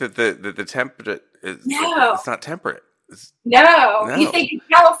don't think that the temperature is. No, it's not temperate. No. You think in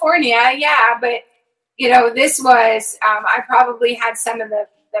California, but this was. I probably had some of the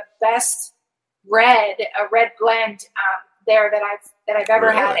best red blend there that I've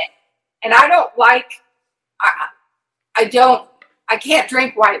ever had it, and I don't like. I can't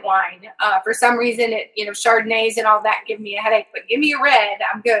drink white wine. For some reason, Chardonnays and all that give me a headache. But give me a red,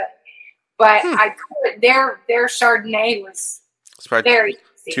 I'm good. But I could. Their Chardonnay was very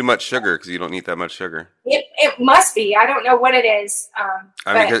too much sugar because you don't need that much sugar. It must be. I don't know what it is.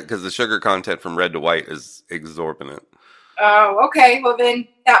 Because the sugar content from red to white is exorbitant. Oh, okay. Well, then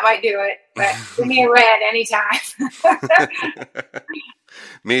that might do it. But give me a red anytime.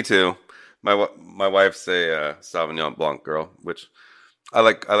 Me too. My wife's a Sauvignon Blanc girl, which I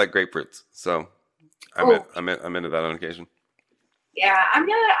like grapefruits, so I'm into that on occasion. Yeah, I'm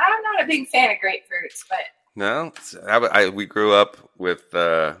not a big fan of grapefruits, but no, we grew up with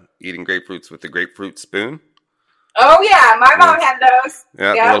eating grapefruits with the grapefruit spoon. Oh yeah, my mom had those.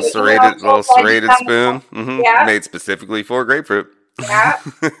 Yeah, little serrated spoon, made specifically for grapefruit. Yeah.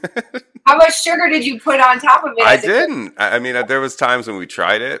 How much sugar did you put on top of it? I didn't. I mean, there was times when we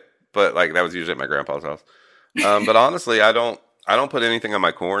tried it, but like that was usually at my grandpa's house. But honestly, I don't put anything on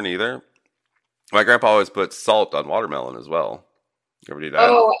my corn either. My grandpa always puts salt on watermelon as well. You ever do that?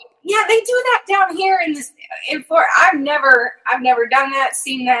 Oh, yeah, they do that down here in Florida. I've never done that,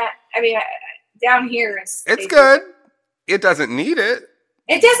 seen that. I mean, down here it's good. It doesn't need it.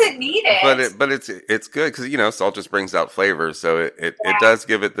 It doesn't need it. But it's good because salt just brings out flavor, so it does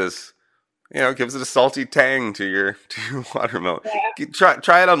give it this. It gives it a salty tang to your watermelon. Yeah.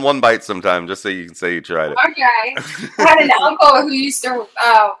 Try it on one bite sometime, just so you can say you tried it. Okay. I had an uncle who used to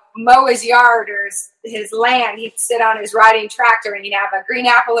mow his yard or his land. He'd sit on his riding tractor and he'd have a green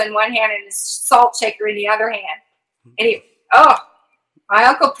apple in one hand and his salt shaker in the other hand. And my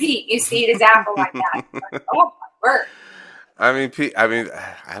Uncle Pete used to eat his apple like that. Like, oh my word. I mean,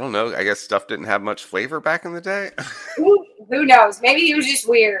 I don't know. I guess stuff didn't have much flavor back in the day. Who knows? Maybe he was just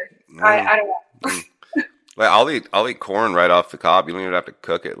weird. I don't know. Like I'll eat corn right off the cob. You don't even have to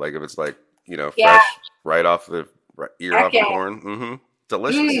cook it. Like if it's like fresh right off the ear off the corn. Mm-hmm.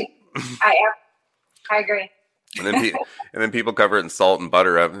 Delicious. I agree. And then people cover it in salt and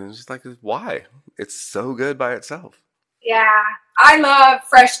butter up, and it's just like, why? It's so good by itself. Yeah, I love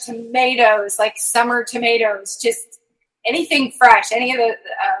fresh tomatoes, like summer tomatoes. Just anything fresh, any of the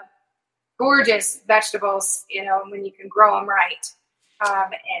gorgeous vegetables. When you can grow them right.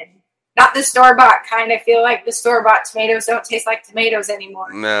 And not the store-bought kind. I feel like the store-bought tomatoes don't taste like tomatoes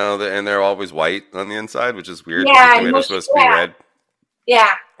anymore. No, and they're always white on the inside, which is weird. Yeah, tomatoes supposed to be red.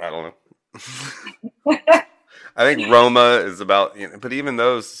 Yeah. I don't know. I think Roma is about, but even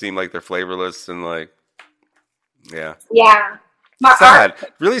those seem like they're flavorless and like, yeah. Yeah.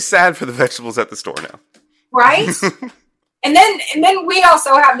 Really sad for the vegetables at the store now. Right? and then we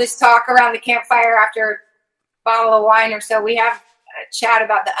also have this talk around the campfire after a bottle of wine or so. We have a chat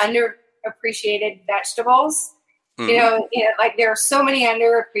about the underappreciated vegetables. Mm. Like there are so many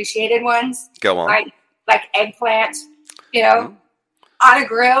underappreciated ones. Go on. Like eggplant, on a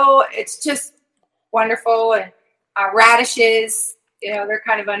grill. It's just wonderful. And radishes, they're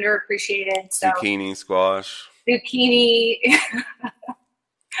kind of underappreciated. So. Zucchini, squash.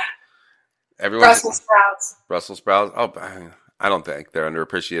 Brussels sprouts. Oh, I don't think they're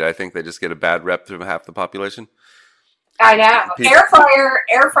underappreciated. I think they just get a bad rep through half the population. I know.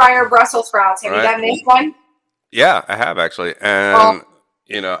 Air fryer Brussels sprouts. Have you done this one? Yeah, I have actually. And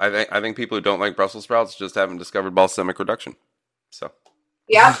I think people who don't like Brussels sprouts just haven't discovered balsamic reduction. So.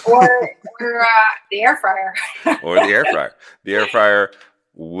 Yeah, or the air fryer. Or the air fryer. The air fryer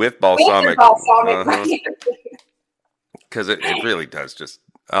with balsamic. Because it really does just,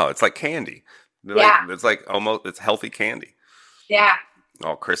 it's like candy. It's like almost, it's healthy candy. Yeah.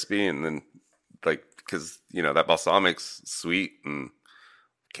 All crispy and then like, because, that balsamic's sweet and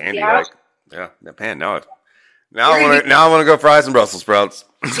candy. Yeah. Man, now I want to go fry some Brussels sprouts.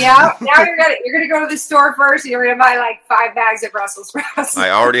 Yeah, now you're gonna go to the store first. And you're gonna buy like 5 bags of Brussels sprouts. I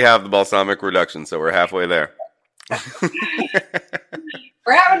already have the balsamic reduction, so we're halfway there.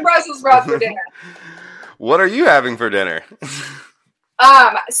 We're having Brussels sprouts for dinner. What are you having for dinner?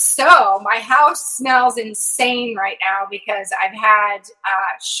 So my house smells insane right now because I've had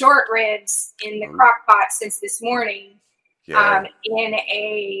short ribs in the crock pot since this morning. Yeah. In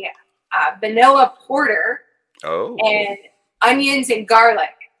a vanilla porter. Oh. And onions and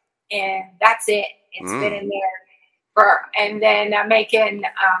garlic, and that's it. It's been in there and then I'm making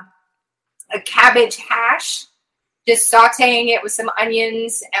a cabbage hash, just sauteing it with some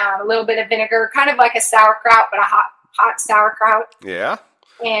onions, a little bit of vinegar, kind of like a sauerkraut, but a hot sauerkraut. Yeah.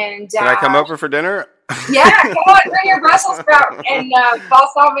 And can I come over for dinner? Yeah, come on, bring your Brussels sprout and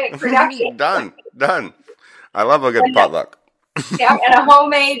balsamic production. Done. I love a good potluck. Yeah, and a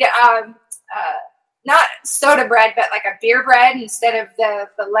homemade. Not soda bread, but like a beer bread. Instead of the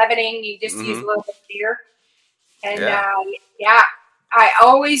leavening, you just use a little bit of beer. And I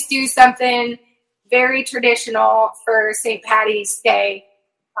always do something very traditional for St. Paddy's Day.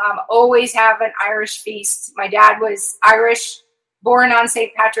 Always have an Irish feast. My dad was Irish, born on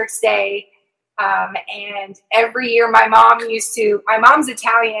St. Patrick's Day. And every year my mom's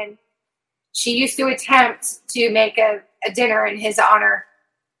Italian. She used to attempt to make a dinner in his honor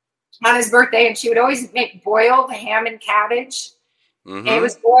on his birthday, and she would always make boiled ham and cabbage. Mm-hmm. And it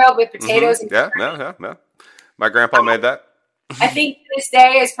was boiled with potatoes. Mm-hmm. And no. My grandpa made that. I think this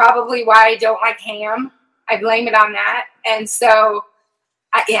day is probably why I don't like ham. I blame it on that. And so,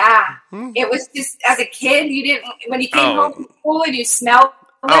 it was just, as a kid, when you came home from school and you smelled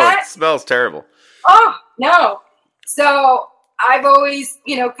that. Oh, it smells terrible. Oh, no. So I've always,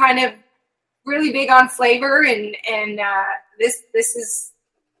 kind of really big on flavor, and this is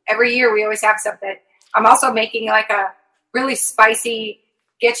every year we always have something. I'm also making like a really spicy,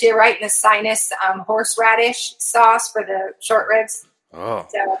 get you right in the sinus, horseradish sauce for the short ribs. Oh,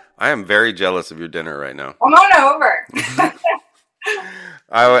 So I am very jealous of your dinner right now. come on over.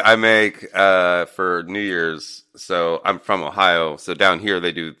 I make for New Year's. So I'm from Ohio. So down here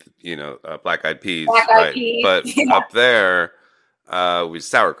they do, black eyed peas, Black-eyed peas, But yeah. up there, we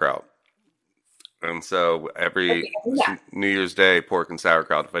sauerkraut. And so every Yeah. New Year's Day, pork and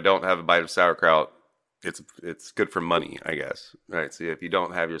sauerkraut. If I don't have a bite of sauerkraut, it's good for money, I guess. Right. So if you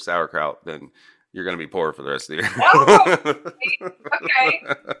don't have your sauerkraut, then you're going to be poor for the rest of the year. Oh, okay.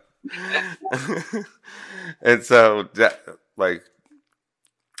 And so,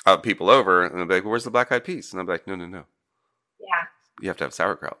 people over, and they'll be like, "Where's the black eyed peas?" And I'm like, "No. Yeah. You have to have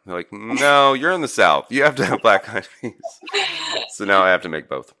sauerkraut." They're like, "No, you're in the South. You have to have black eyed peas." So now I have to make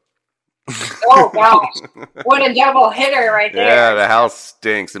both. Oh gosh, what a double hitter right there! Yeah, the house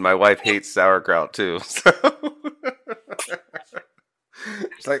stinks, and my wife hates sauerkraut too. So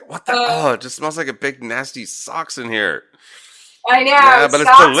it's like, what the? Oh, it just smells like a big nasty socks in here. I know. Yeah, but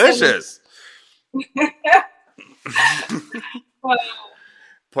it's delicious.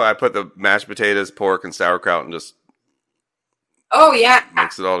 I put the mashed potatoes, pork, and sauerkraut, and just Oh yeah,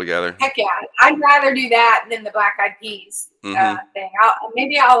 mix it all together. heck yeah! I'd rather do that than the black eyed peas thing.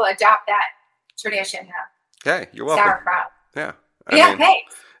 Maybe I'll adopt that tradition now. Okay, you're welcome. Sauerkraut. Yeah.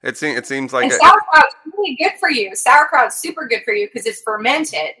 Thanks. It seems like And sauerkraut's really good for you. Sauerkraut's super good for you because it's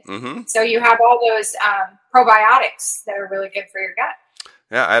fermented. Mm-hmm. So you have all those probiotics that are really good for your gut.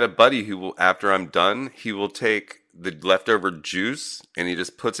 Yeah, I had a buddy who will, after I'm done, he will take the leftover juice and he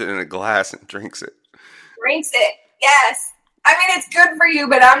just puts it in a glass and drinks it. Drinks it. Yes. I mean, it's good for you,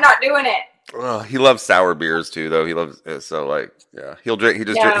 but I'm not doing it. Oh, he loves sour beers too, though. He loves he'll drink.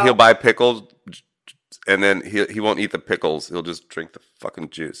 He'll buy pickles, and then he won't eat the pickles. He'll just drink the fucking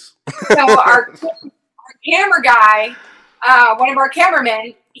juice. So our camera guy, one of our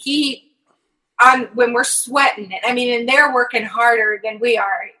cameramen, when we're sweating, and they're working harder than we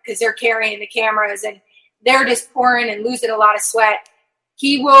are because they're carrying the cameras and they're just pouring and losing a lot of sweat.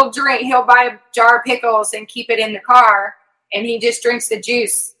 He'll buy a jar of pickles and keep it in the car, and he just drinks the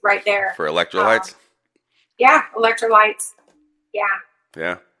juice right there. For electrolytes? Yeah, electrolytes. Yeah.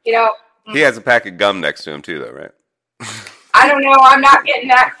 Yeah. Mm-hmm. He has a pack of gum next to him too, though, right? I don't know. I'm not getting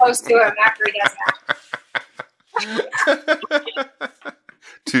that close to him after he does that.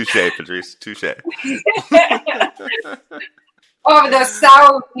 Touche, Patrice. Touche. Oh, those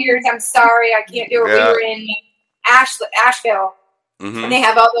sour beers. I'm sorry. I can't do it. Yeah. We were in Asheville, Mm-hmm. and they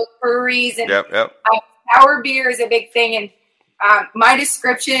have all those breweries, and Yep. sour beer is a big thing. And my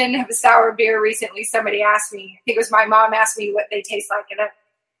description of a sour beer recently, somebody asked me, I think it was my mom asked me what they taste like. And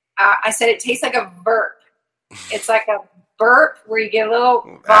I said, it tastes like a burp. It's like a burp where you get a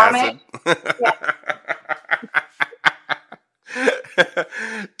little vomit.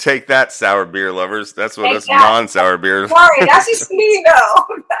 Take that, sour beer lovers. That's what Take us that. non-sour beers. Sorry, that's just me though.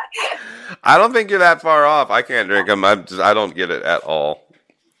 I don't think you're that far off. I can't drink them. I don't get it at all.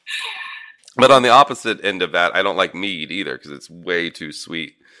 But on the opposite end of that, I don't like mead either because it's way too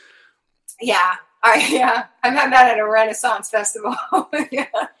sweet. Yeah. I've had that at a Renaissance festival. Yeah.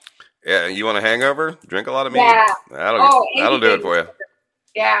 Yeah, you want a hangover? Drink a lot of mead. Yeah. That'll do it for you.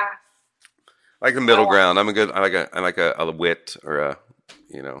 Yeah. I like the middle ground. I like a wit or a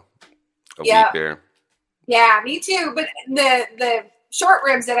Yeah. wheat beer. Yeah, me too. But the short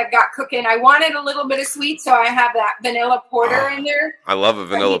ribs that I've got cooking, I wanted a little bit of sweet, so I have that vanilla porter in there. I love a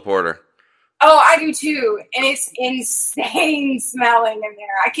vanilla porter. Oh, I do too. And it's insane smelling in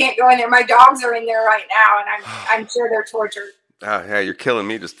there. I can't go in there. My dogs are in there right now, and I'm sure they're tortured. Oh, yeah, you're killing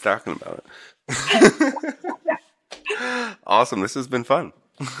me just talking about it. Awesome. This has been fun.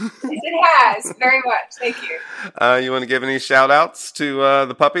 It has. Very much. Thank you. You want to give any shout outs to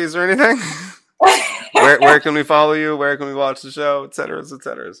the puppies or anything? Where can we follow you? Where can we watch the show, et cetera, et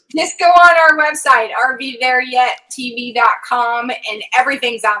cetera? Just go on our website, rvthereyet.tv.com, and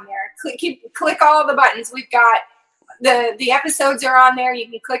everything's on there. Click all the buttons. We've got the episodes are on there. You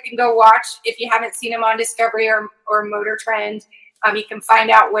can click and go watch if you haven't seen them on Discovery or Motor Trend. You can find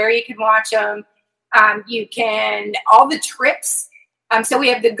out where you can watch them. You can all the trips. So we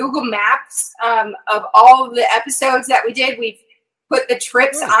have the Google Maps of all of the episodes that we did. We've put the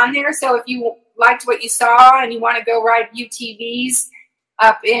trips on there. So if you liked what you saw and you want to go ride UTVs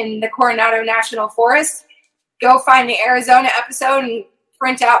up in the Coronado National Forest, go find the Arizona episode and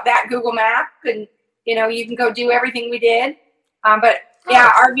print out that Google map, and you can go do everything we did. But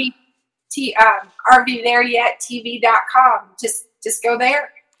RVthereyet.tv.com. Just go there,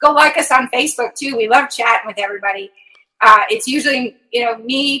 go like us on Facebook too. We love chatting with everybody. It's usually,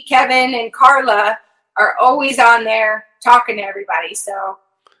 me, Kevin, and Carla are always on there talking to everybody. So,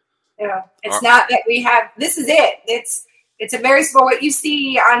 it's not that we have, this is it. It's a very small, what you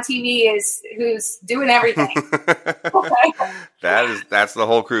see on TV is who's doing everything. That's the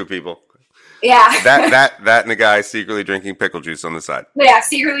whole crew, people. Yeah. That and a guy secretly drinking pickle juice on the side. Yeah,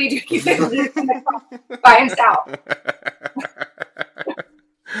 secretly drinking pickle juice by himself.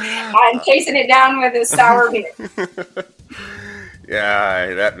 And chasing it down with his sour beer.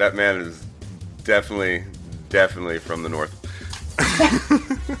 Yeah, that man is definitely from the north.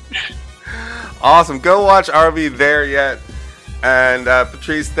 Awesome. Go watch Are We There Yet? And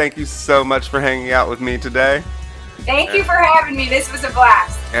Patrice, thank you so much for hanging out with me today. Thank you for having me. This was a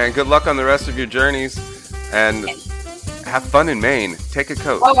blast. And good luck on the rest of your journeys. And have fun in Maine. Take a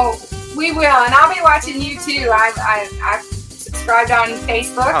coat. Oh, we will. And I'll be watching you too. I've subscribed on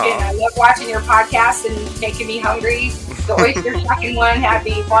Facebook, and I love watching your podcast and making me hungry. The oyster shucking one had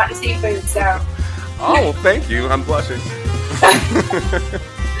me wanting seafood. So. Oh, well, thank you. I'm blushing.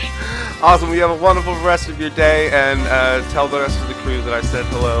 Awesome. Well, you have a wonderful rest of your day, and tell the rest of the crew that I said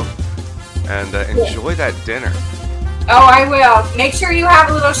hello, and enjoy that dinner. Oh, I will. Make sure you have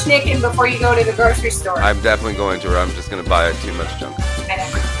a little schnicken before you go to the grocery store. I'm definitely going to, or I'm just going to buy too much junk.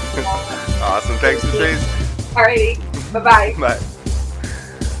 Awesome. Thanks, Patrice. Alrighty. Bye-bye. Bye.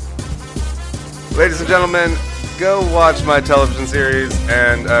 Ladies and gentlemen, go watch my television series,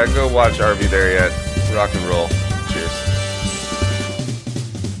 and go watch Are We There Yet? Rock and roll.